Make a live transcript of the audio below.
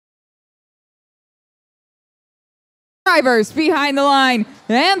drivers behind the line.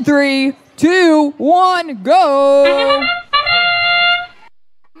 And 3, 2, 1, go!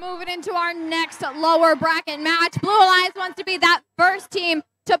 Moving into our next lower bracket match. Blue Alliance wants to be that first team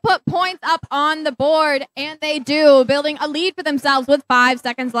to put points up on the board, and they do, building a lead for themselves with 5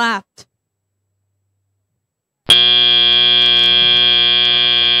 seconds left.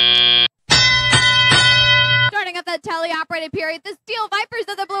 Starting up that teleoperated period, the Steel Vipers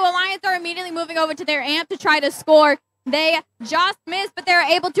of the Blue Alliance are immediately moving over to their amp to try to score. They just missed, but they're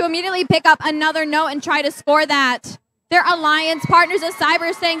able to immediately pick up another note and try to score that. Their alliance partners of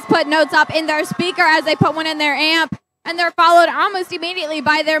CyberStings put notes up in their speaker as they put one in their amp, and they're followed almost immediately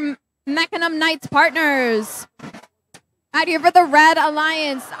by their Macomb Knights partners. Out here for the Red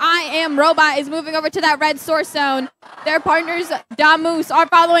Alliance, I Am Robot is moving over to that red source zone. Their partners, Damoose, are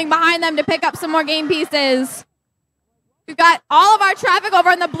following behind them to pick up some more game pieces. We've got all of our traffic over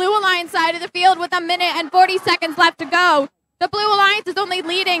on the Blue Alliance side of the field with 1 minute and 40 seconds left to go. The Blue Alliance is only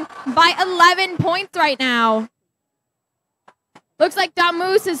leading by 11 points right now. Looks like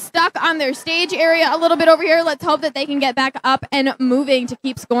Damoose is stuck on their stage area a little bit over here. Let's hope that they can get back up and moving to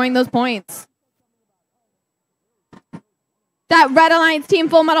keep scoring those points. That Red Alliance team,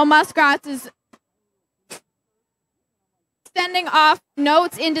 Full Metal Muskrats, is sending off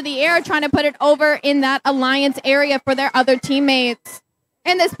notes into the air, trying to put it over in that Alliance area for their other teammates.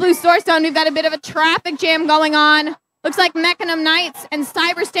 In this blue source zone, we've got a bit of a traffic jam going on. Looks like Macomb Knights and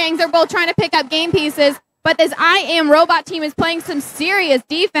CyberStings are both trying to pick up game pieces, but this I Am Robot team is playing some serious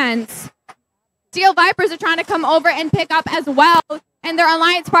defense. Steel Vipers are trying to come over and pick up as well, and their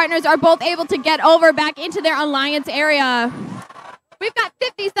Alliance partners are both able to get over back into their Alliance area. We've got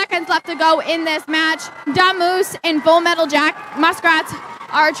 50 seconds left to go in this match. Damoose and Full Metal Muskrats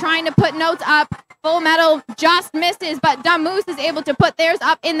are trying to put notes up. Full Metal just misses, but Damoose is able to put theirs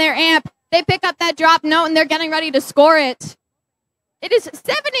up in their amp. They pick up that drop note, and they're getting ready to score it. It is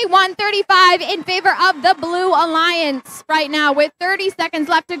 71-35 in favor of the Blue Alliance right now with 30 seconds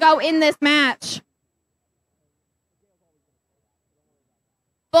left to go in this match.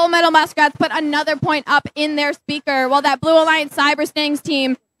 Full Metal Muskrats put another point up in their speaker while that Blue Alliance CyberStings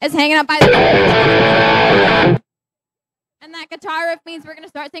team is hanging up by the and that guitar riff means we're going to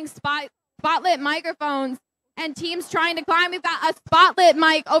start seeing spotlit microphones and teams trying to climb. We've got a spotlit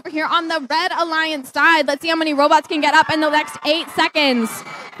mic over here on the Red Alliance side. Let's see how many robots can get up in the next 8 seconds.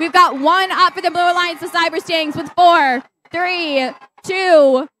 We've got one up for the Blue Alliance, the CyberStings, with 4, 3,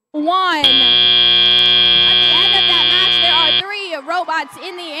 2, 1. At the end of that match, there are 3 robots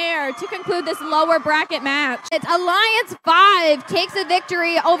in the air to conclude this lower bracket match. It's Alliance 5 takes a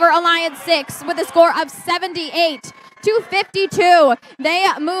victory over Alliance 6 with a score of 78-52. They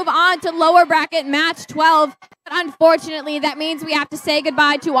move on to lower bracket match 12. But unfortunately, that means we have to say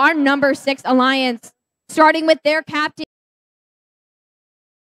goodbye to our number 6 Alliance, starting with their captain.